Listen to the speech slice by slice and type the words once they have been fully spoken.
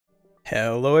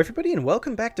Hello everybody and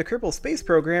welcome back to Kerbal Space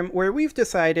Program, where we've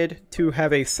decided to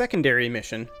have a secondary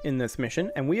mission in this mission,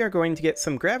 and we are going to get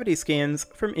some gravity scans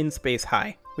from In Space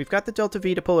High. We've got the Delta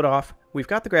V to pull it off, we've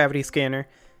got the gravity scanner,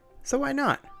 so why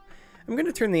not? I'm going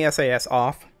to turn the SAS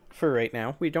off for right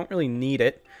now, we don't really need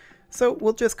it, so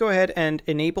we'll just go ahead and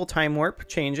enable time warp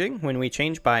changing when we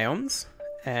change biomes,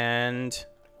 and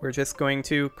we're just going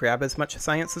to grab as much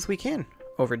science as we can.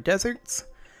 Over deserts,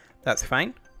 that's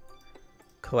fine.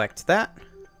 Collect that.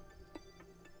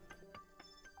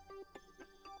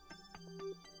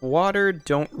 Water,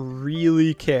 don't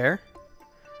really care.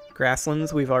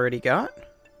 Grasslands we've already got.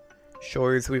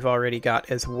 Shores we've already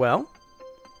got as well.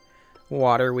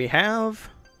 Water we have.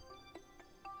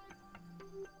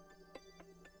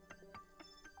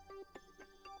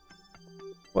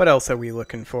 What else are we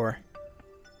looking for?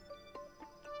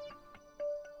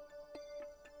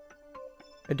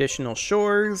 Additional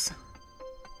shores.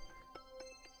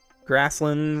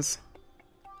 Grasslands,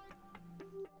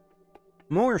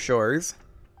 more shores,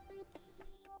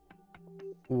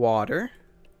 water,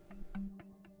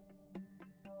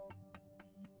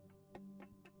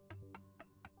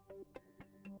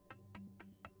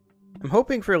 I'm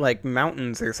hoping for like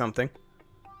mountains or something.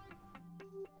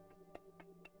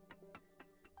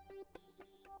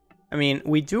 I mean,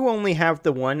 we do only have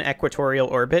the one equatorial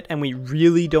orbit, and we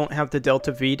really don't have the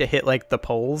Delta V to hit like the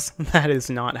poles. That is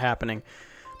not happening.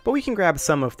 But we can grab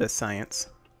some of this science.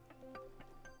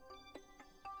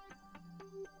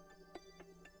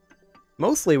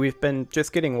 Mostly we've been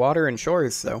just getting water and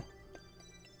shores, though.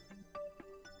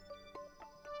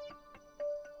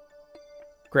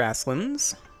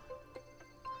 Grasslands.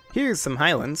 Here's some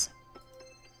highlands.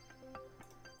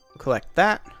 Collect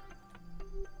that.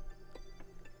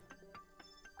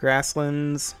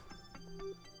 Grasslands.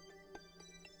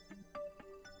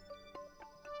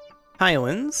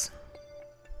 Highlands.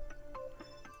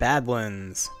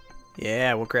 Badlands.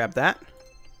 Yeah, we'll grab that.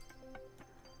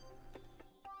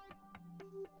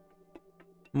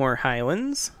 More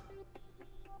highlands.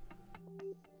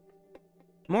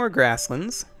 More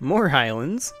grasslands. More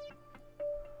highlands.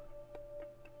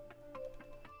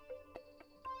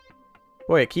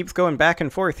 Boy, it keeps going back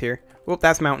and forth here. Whoop,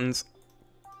 that's mountains.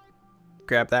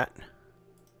 Grab that.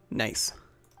 Nice.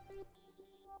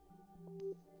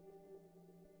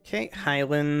 Okay,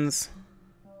 highlands.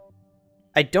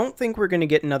 I don't think we're going to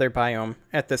get another biome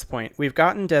at this point. We've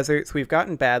gotten deserts, we've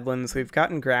gotten badlands, we've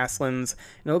gotten grasslands,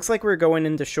 and it looks like we're going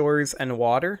into shores and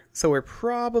water, so we're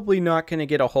probably not going to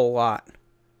get a whole lot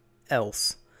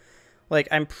else. Like,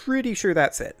 I'm pretty sure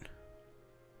that's it.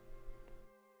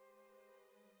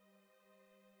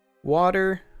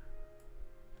 Water.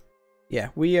 Yeah,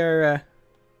 we're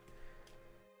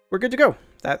good to go.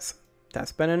 That's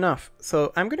been enough.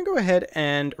 So I'm going to go ahead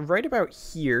and right about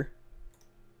here,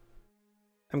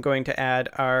 I'm going to add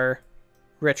our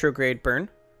retrograde burn,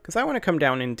 because I want to come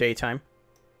down in daytime.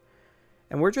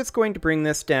 And we're just going to bring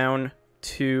this down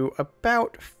to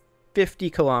about 50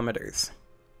 kilometers.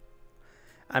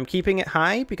 I'm keeping it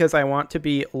high because I want to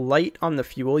be light on the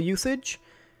fuel usage,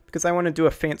 because I want to do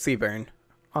a fancy burn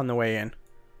on the way in.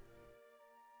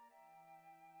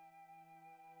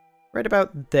 Right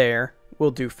about there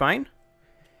will do fine.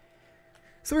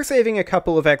 So we're saving a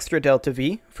couple of extra Delta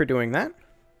V for doing that.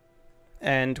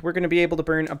 And we're going to be able to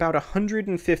burn about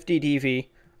 150 DV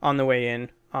on the way in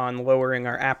on lowering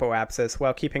our apoapsis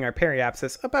while keeping our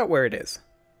periapsis about where it is.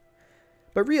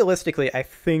 But realistically, I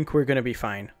think we're going to be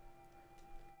fine.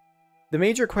 The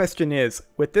major question is,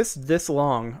 with this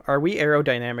long, are we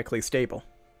aerodynamically stable?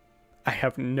 I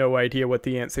have no idea what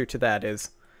the answer to that is.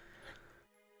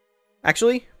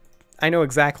 Actually, I know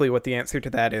exactly what the answer to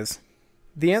that is.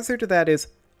 The answer to that is,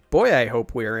 boy, I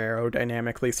hope we're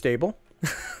aerodynamically stable.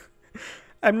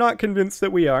 I'm not convinced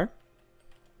that we are.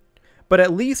 But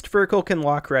at least Verkle can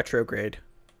lock retrograde.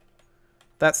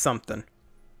 That's something.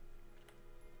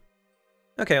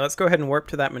 Okay, let's go ahead and warp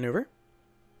to that maneuver.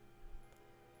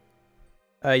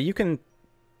 You can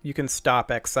stop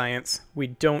X Science. We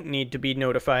don't need to be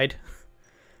notified.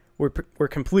 We're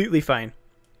completely fine.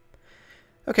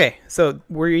 Okay, so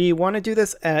we want to do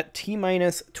this at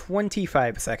T-minus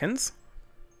 25 seconds.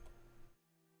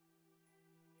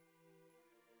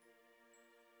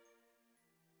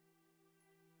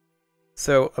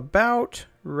 So about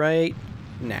right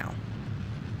now.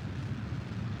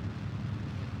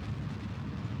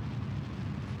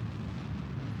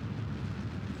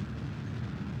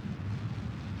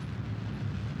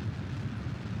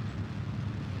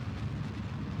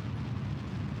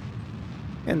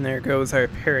 And there goes our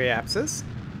periapsis.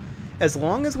 As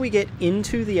long as we get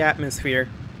into the atmosphere,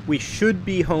 we should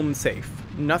be home safe.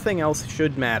 Nothing else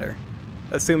should matter.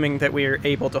 assuming that we are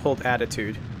able to hold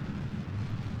attitude.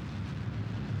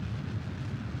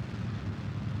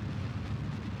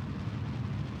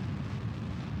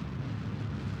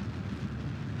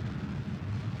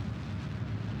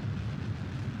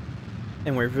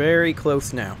 And we're very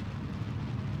close now.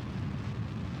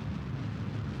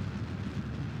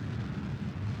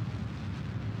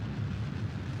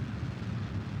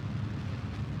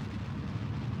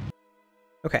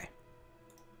 Okay.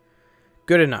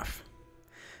 Good enough.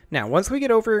 Now, once we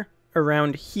get over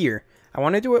around here, I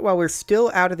want to do it while we're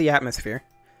still out of the atmosphere.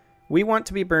 We want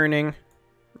to be burning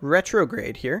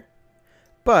retrograde here,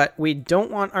 but we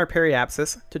don't want our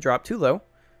periapsis to drop too low,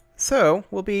 so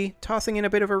we'll be tossing in a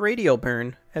bit of a radial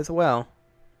burn as well.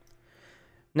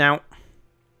 Now,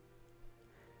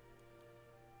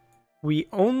 we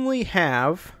only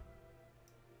have,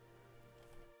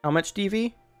 how much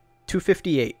DV?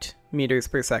 258 meters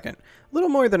per second. A little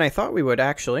more than I thought we would,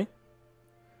 actually.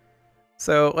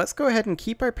 So let's go ahead and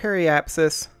keep our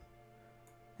periapsis.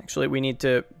 Actually, we need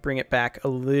to bring it back a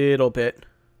little bit.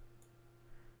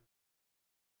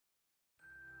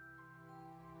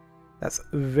 That's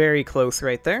very close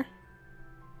right there.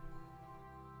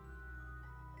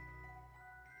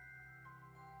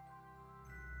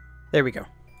 There we go.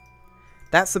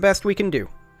 That's the best we can do.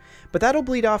 But that'll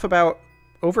bleed off about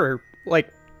over,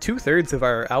 like, 2/3 of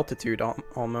our altitude,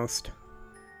 almost.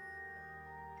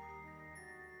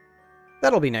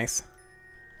 That'll be nice.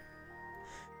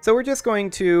 So we're just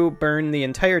going to burn the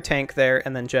entire tank there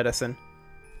and then jettison.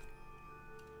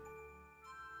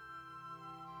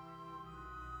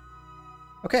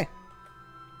 Okay.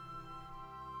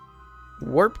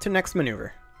 Warp to next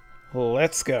maneuver.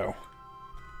 Let's go.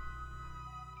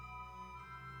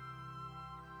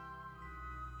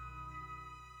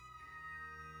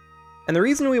 And the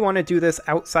reason we want to do this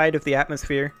outside of the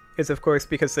atmosphere is, of course,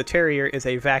 because the Terrier is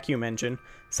a vacuum engine,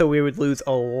 so we would lose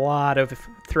a lot of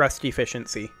thrust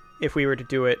efficiency if we were to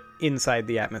do it inside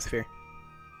the atmosphere.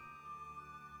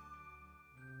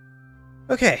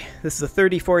 Okay, this is a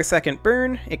 34-second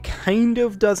burn. It kind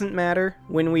of doesn't matter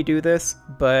when we do this,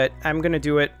 but I'm going to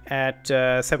do it at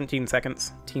 17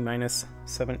 seconds, T-minus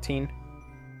 17.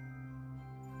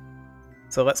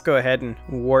 So let's go ahead and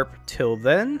warp till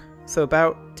then. So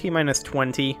about T-minus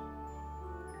 20.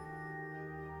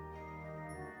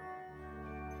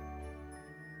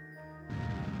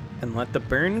 And let the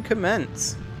burn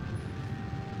commence.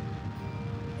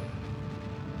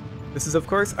 This is, of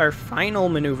course, our final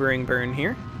maneuvering burn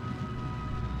here.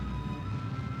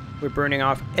 We're burning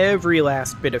off every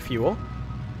last bit of fuel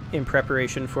in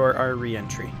preparation for our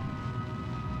re-entry.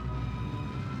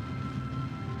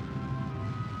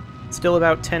 Still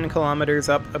about 10 kilometers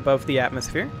up above the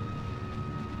atmosphere.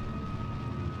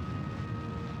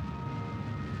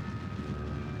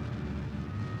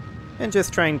 And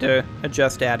just trying to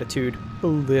adjust attitude a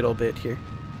little bit here.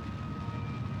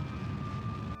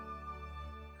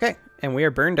 Okay, and we are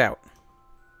burned out.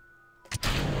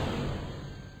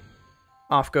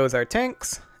 Off goes our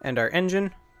tanks and our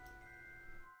engine.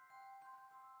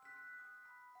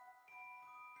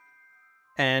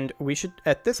 And we should,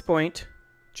 at this point,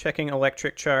 checking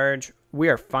electric charge. We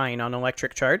are fine on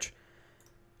electric charge.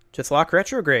 Just lock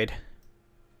retrograde.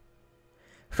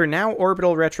 For now,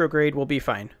 orbital retrograde will be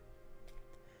fine.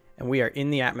 And we are in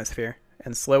the atmosphere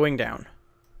and slowing down.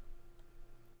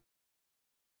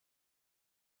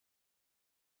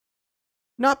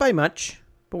 Not by much,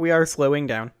 but we are slowing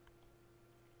down.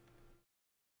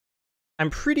 I'm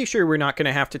pretty sure we're not going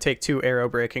to have to take 2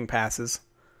 aerobraking passes.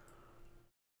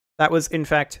 That was, in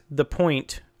fact, the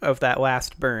point of that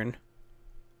last burn.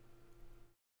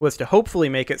 Was to hopefully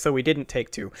make it so we didn't take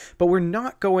 2. But we're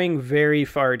not going very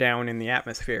far down in the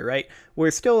atmosphere, right? We're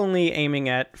still only aiming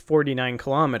at 49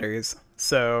 kilometers,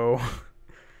 so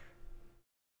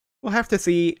we'll have to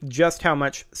see just how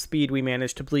much speed we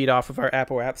manage to bleed off of our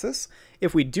apoapsis.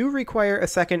 If we do require a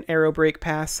second aerobrake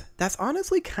pass, that's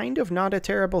honestly kind of not a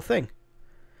terrible thing.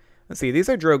 Let's see, these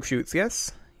are drogue chutes,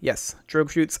 yes? Yes, drogue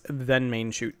chutes, then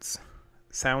main chutes.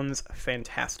 Sounds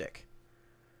fantastic.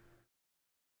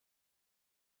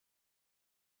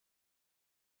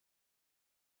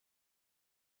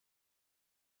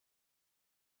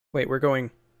 Wait, we're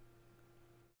going...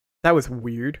 That was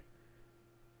weird.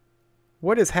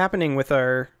 What is happening with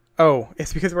our... Oh,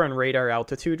 it's because we're on radar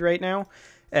altitude right now,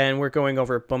 and we're going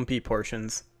over bumpy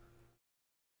portions.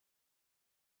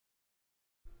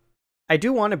 I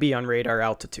do want to be on radar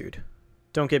altitude.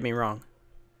 Don't get me wrong.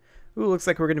 Ooh, looks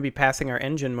like we're going to be passing our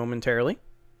engine momentarily.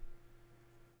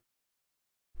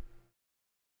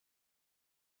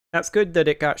 That's good that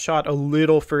it got shot a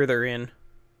little further in.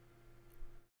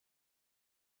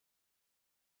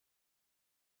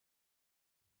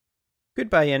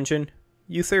 Goodbye, engine.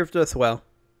 You served us well.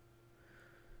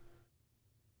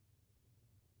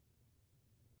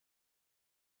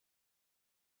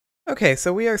 Okay,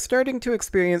 so we are starting to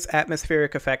experience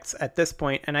atmospheric effects at this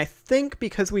point, and I think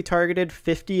because we targeted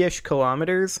 50-ish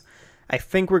kilometers, I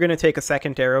think we're going to take a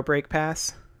second aerobrake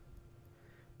pass.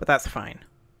 But that's fine.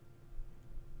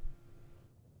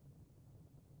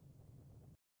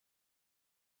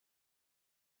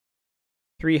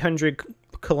 .300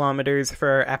 kilometers for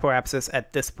our apoapsis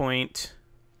at this point.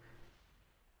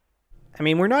 I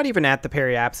mean, we're not even at the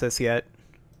periapsis yet.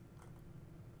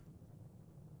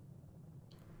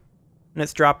 And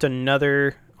it's dropped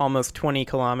another almost 20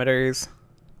 kilometers.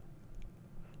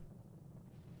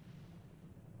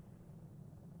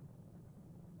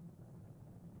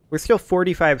 We're still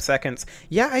 45 seconds.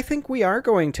 Yeah, I think we are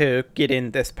going to get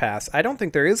in this pass. I don't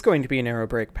think there is going to be an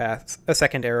aerobrake pass, a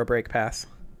second aerobrake pass.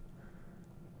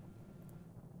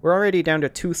 We're already down to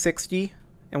 260,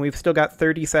 and we've still got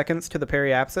 30 seconds to the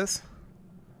periapsis.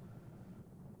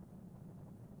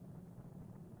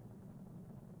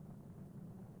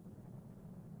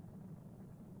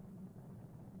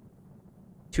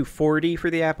 .240 for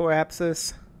the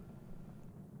apoapsis.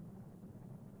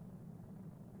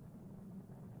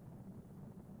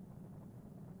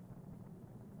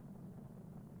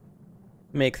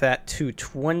 Make that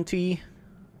 220.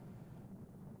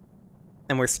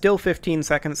 And we're still 15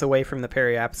 seconds away from the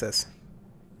periapsis.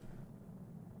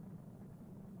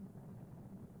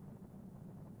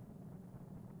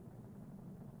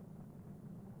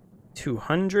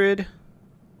 .200.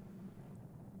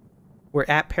 We're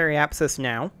at periapsis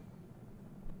now.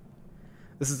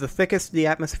 This is the thickest the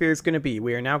atmosphere is going to be.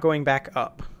 We are now going back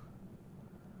up.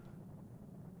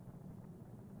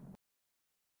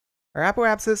 Our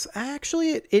apoapsis,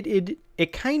 actually,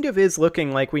 it kind of is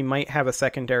looking like we might have a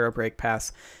second aerobrake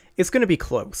pass. It's going to be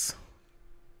close.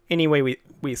 Anyway,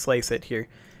 we slice it here.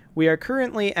 We are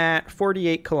currently at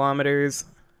 48 kilometers.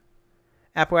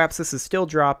 Apoapsis is still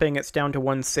dropping. It's down to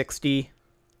 160.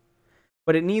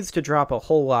 But it needs to drop a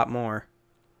whole lot more.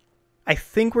 I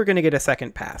think we're going to get a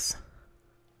second pass.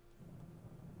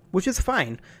 Which is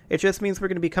fine. It just means we're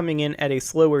going to be coming in at a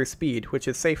slower speed, which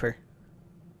is safer.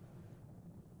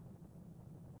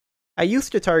 I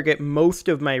used to target most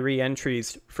of my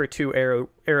re-entries for 2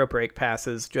 aerobrake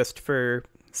passes just for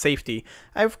safety.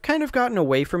 I've kind of gotten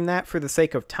away from that for the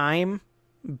sake of time,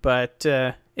 but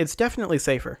it's definitely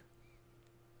safer.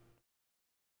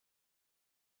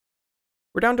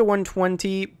 We're down to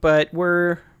 120, but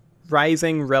we're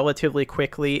rising relatively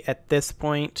quickly at this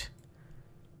point.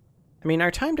 I mean,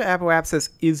 our time to apoapsis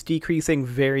is decreasing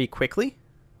very quickly.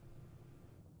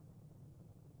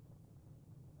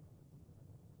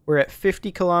 We're at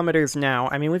 50 kilometers now.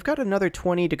 I mean, we've got another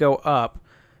 20 to go up,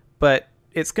 but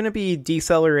it's going to be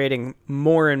decelerating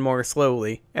more and more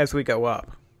slowly as we go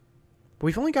up. But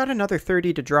we've only got another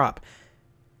 30 to drop.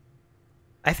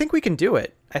 I think we can do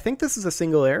it. I think this is a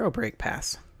single aerobrake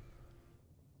pass.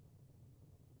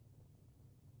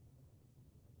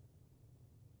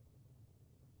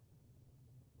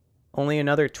 Only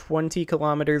another 20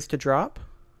 kilometers to drop.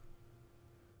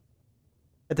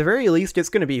 At the very least, it's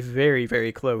going to be very,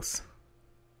 very close.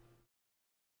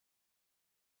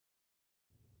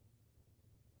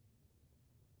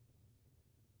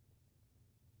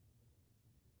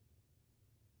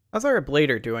 How's our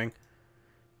ablator doing?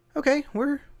 Okay,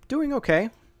 we're doing okay.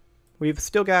 We've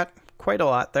still got quite a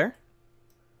lot there.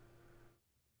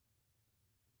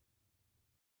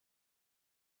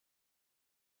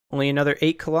 Only another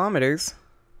 8 kilometers.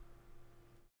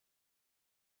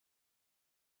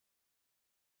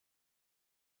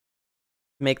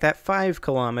 Make that 5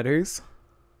 kilometers.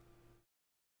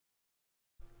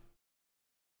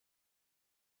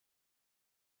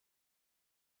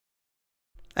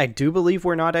 I do believe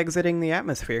we're not exiting the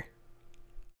atmosphere.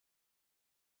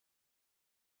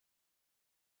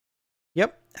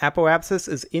 Yep,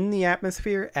 apoapsis is in the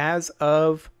atmosphere as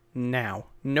of now.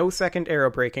 No second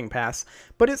aerobraking pass,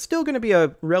 but it's still going to be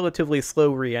a relatively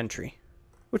slow re-entry,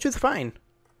 which is fine.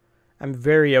 I'm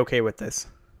very okay with this.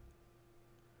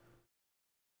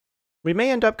 We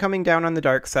may end up coming down on the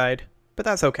dark side, but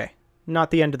that's okay. Not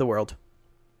the end of the world.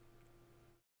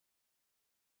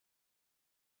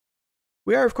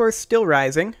 We are, of course, still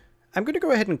rising. I'm going to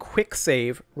go ahead and quick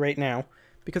save right now,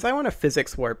 because I want to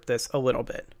physics warp this a little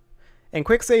bit. And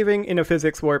quick saving in a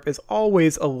physics warp is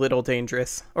always a little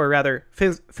dangerous, or rather,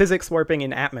 physics warping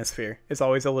in atmosphere is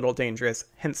always a little dangerous,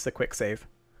 hence the quick save.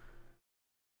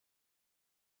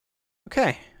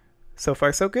 Okay, so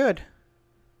far so good.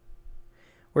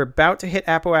 We're about to hit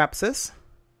apoapsis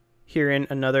here in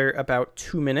another about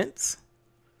 2 minutes.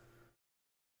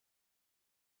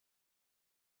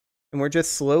 And we're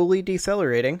just slowly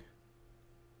decelerating.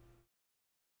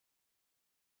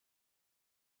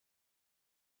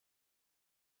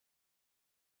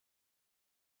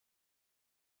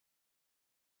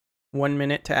 One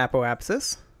minute to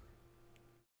apoapsis.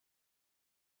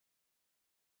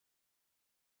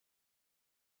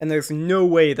 And there's no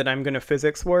way that I'm going to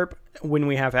physics warp when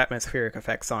we have atmospheric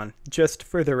effects on, just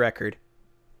for the record.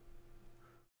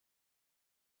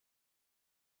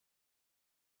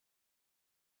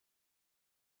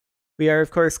 We are,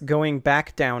 of course, going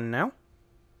back down now.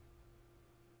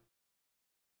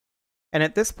 And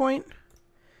at this point,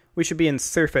 we should be in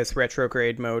surface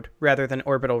retrograde mode rather than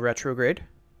orbital retrograde.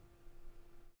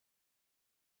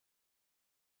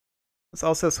 Let's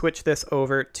also switch this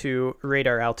over to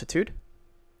radar altitude.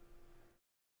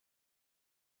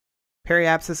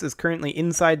 Periapsis is currently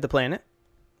inside the planet.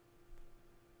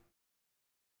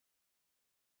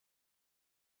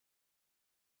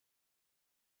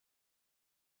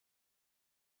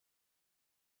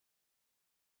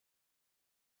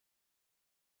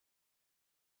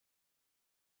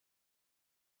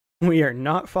 We are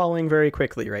not falling very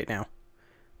quickly right now,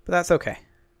 but that's okay.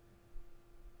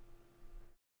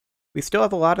 We still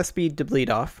have a lot of speed to bleed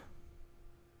off.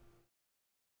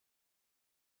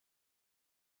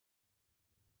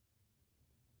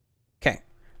 Okay,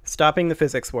 stopping the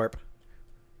physics warp.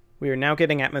 We are now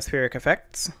getting atmospheric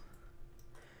effects,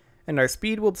 and our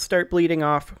speed will start bleeding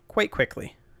off quite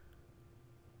quickly.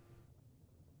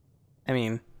 I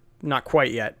mean, not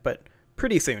quite yet, but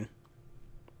pretty soon.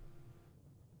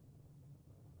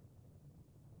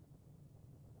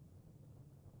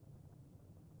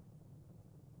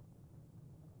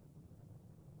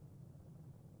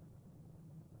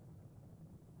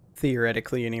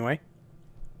 Theoretically, anyway.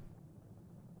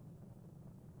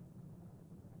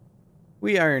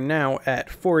 We are now at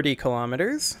 40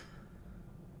 kilometers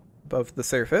above the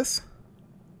surface.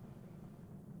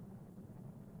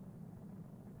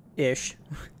 Ish.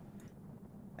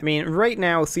 I mean, right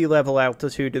now, sea level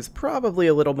altitude is probably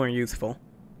a little more useful.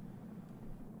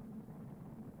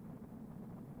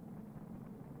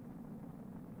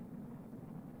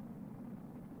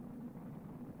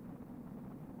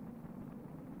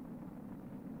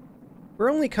 We're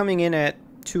only coming in at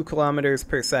 2 kilometers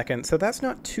per second, so that's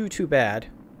not too bad.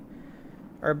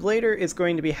 Our blader is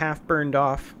going to be half burned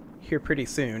off here pretty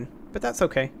soon, but that's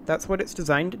okay. That's what it's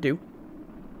designed to do.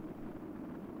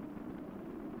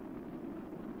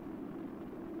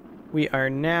 We are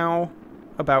now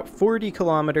about 40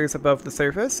 kilometers above the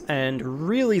surface and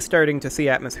really starting to see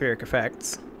atmospheric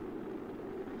effects.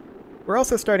 We're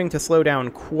also starting to slow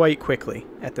down quite quickly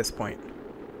at this point.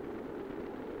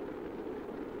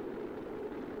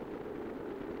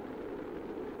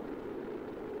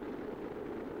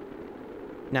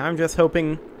 Now I'm just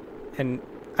hoping, and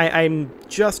I'm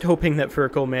just hoping that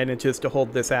Furkle manages to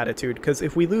hold this attitude, because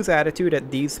if we lose attitude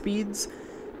at these speeds,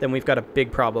 then we've got a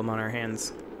big problem on our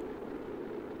hands.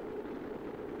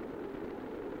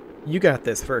 You got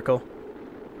this, Furkle.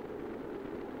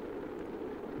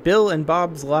 Bill and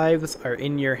Bob's lives are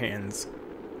in your hands.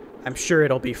 I'm sure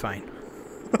it'll be fine.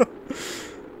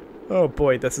 Oh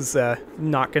boy, this is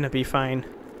not gonna be fine.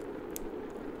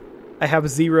 I have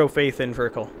zero faith in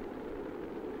Furkle.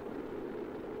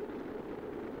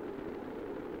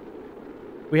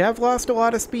 We have lost a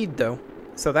lot of speed, though,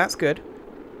 so that's good.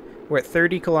 We're at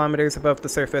 30 kilometers above the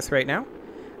surface right now.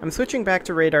 I'm switching back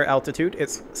to radar altitude.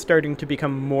 It's starting to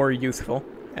become more useful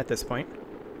at this point.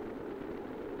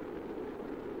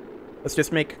 Let's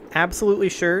just make absolutely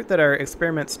sure that our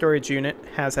experiment storage unit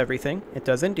has everything. It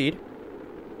does indeed.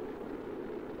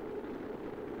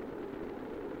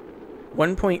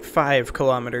 1.5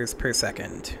 kilometers per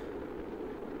second.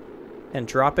 And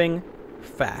dropping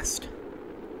fast.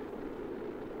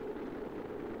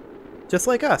 Just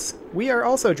like us, we are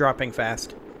also dropping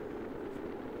fast.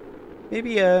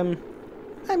 Maybe, I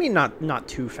mean, not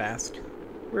too fast.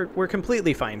 We're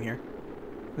completely fine here.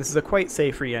 This is a quite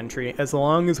safe re-entry, as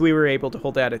long as we were able to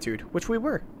hold attitude, which we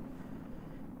were.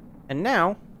 And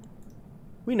now,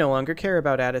 we no longer care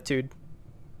about attitude.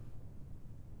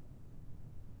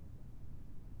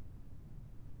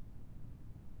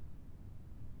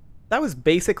 That was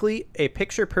basically a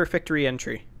picture-perfect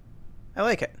re-entry. I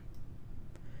like it.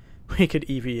 We could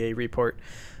EVA report.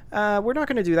 We're not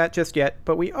going to do that just yet,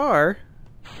 but we are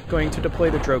going to deploy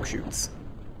the drogue chutes.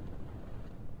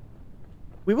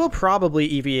 We will probably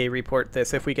EVA report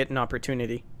this if we get an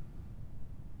opportunity.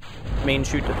 Main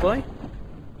chute deploy.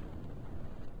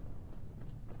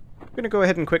 I'm going to go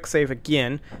ahead and quick save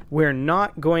again. We're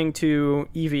not going to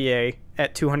EVA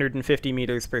at 250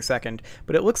 meters per second,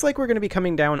 but it looks like we're going to be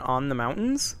coming down on the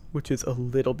mountains, which is a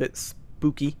little bit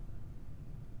spooky.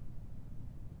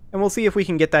 And we'll see if we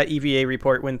can get that EVA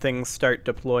report when things start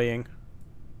deploying.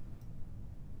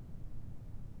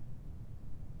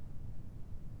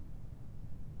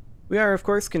 We are, of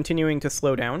course, continuing to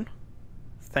slow down,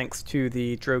 thanks to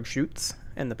the drogue chutes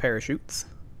and the parachutes.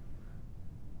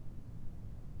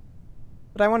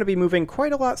 But I want to be moving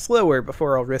quite a lot slower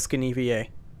before I'll risk an EVA.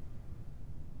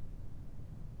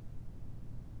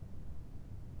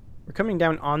 We're coming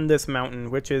down on this mountain,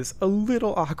 which is a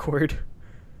little awkward.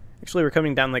 Actually, we're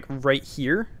coming down like right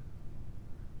here,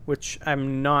 which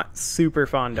I'm not super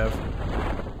fond of.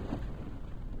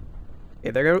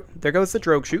 Okay, there goes the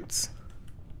drogue chutes.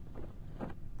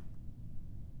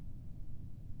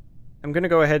 I'm going to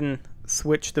go ahead and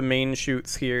switch the main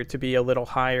chutes here to be a little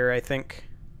higher, I think.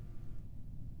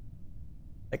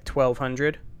 Like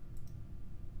 1200.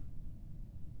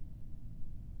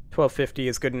 1250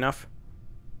 is good enough.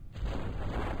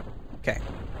 Okay.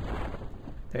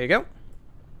 There you go.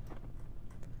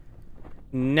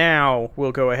 Now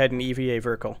we'll go ahead and EVA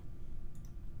vertical.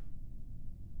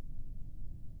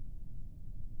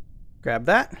 Grab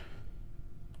that.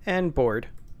 And board.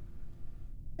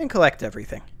 And collect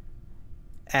everything.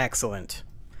 Excellent.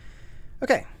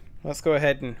 Okay, let's go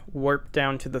ahead and warp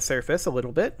down to the surface a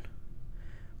little bit.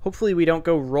 Hopefully we don't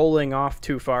go rolling off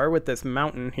too far with this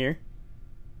mountain here.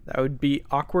 That would be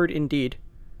awkward indeed.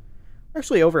 We're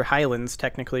actually over highlands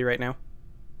technically right now.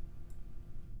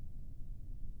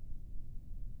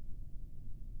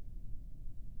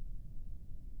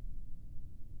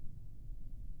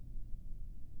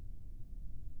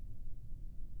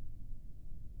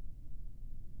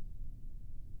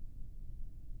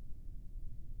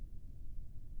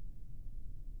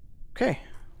 Okay,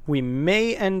 we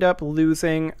may end up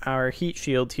losing our heat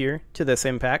shield here to this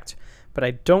impact, but I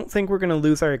don't think we're going to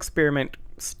lose our experiment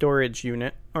storage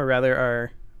unit, or rather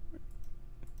our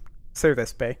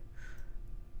service bay.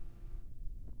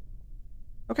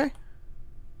 Okay.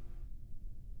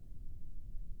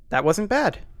 That wasn't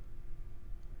bad.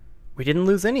 We didn't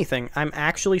lose anything. I'm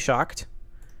actually shocked.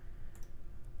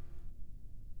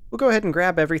 We'll go ahead and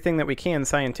grab everything that we can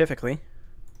scientifically.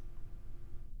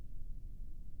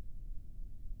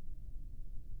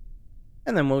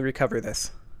 And then we'll recover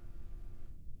this.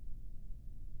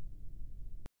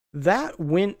 That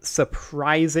went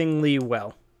surprisingly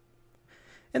well.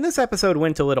 And this episode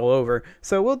went a little over,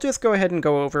 so we'll just go ahead and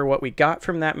go over what we got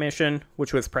from that mission,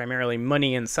 which was primarily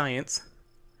money and science.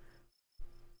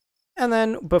 And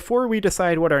then, before we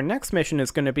decide what our next mission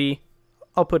is going to be,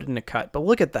 I'll put it in a cut. But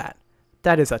look at that.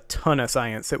 That is a ton of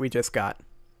science that we just got.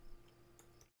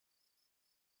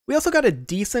 We also got a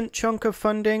decent chunk of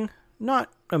funding.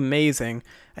 Not amazing.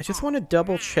 I just want to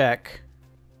double check.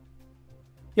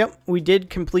 Yep, we did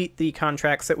complete the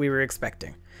contracts that we were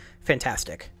expecting.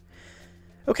 Fantastic.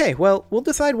 Okay, well, we'll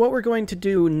decide what we're going to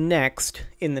do next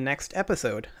in the next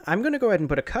episode. I'm going to go ahead and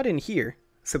put a cut in here,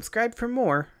 subscribe for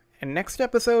more, and next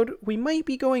episode we might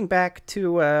be going back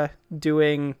to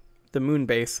doing the moon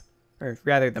base, or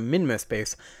rather the Minmus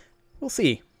base. We'll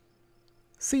see.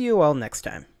 See you all next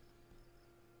time.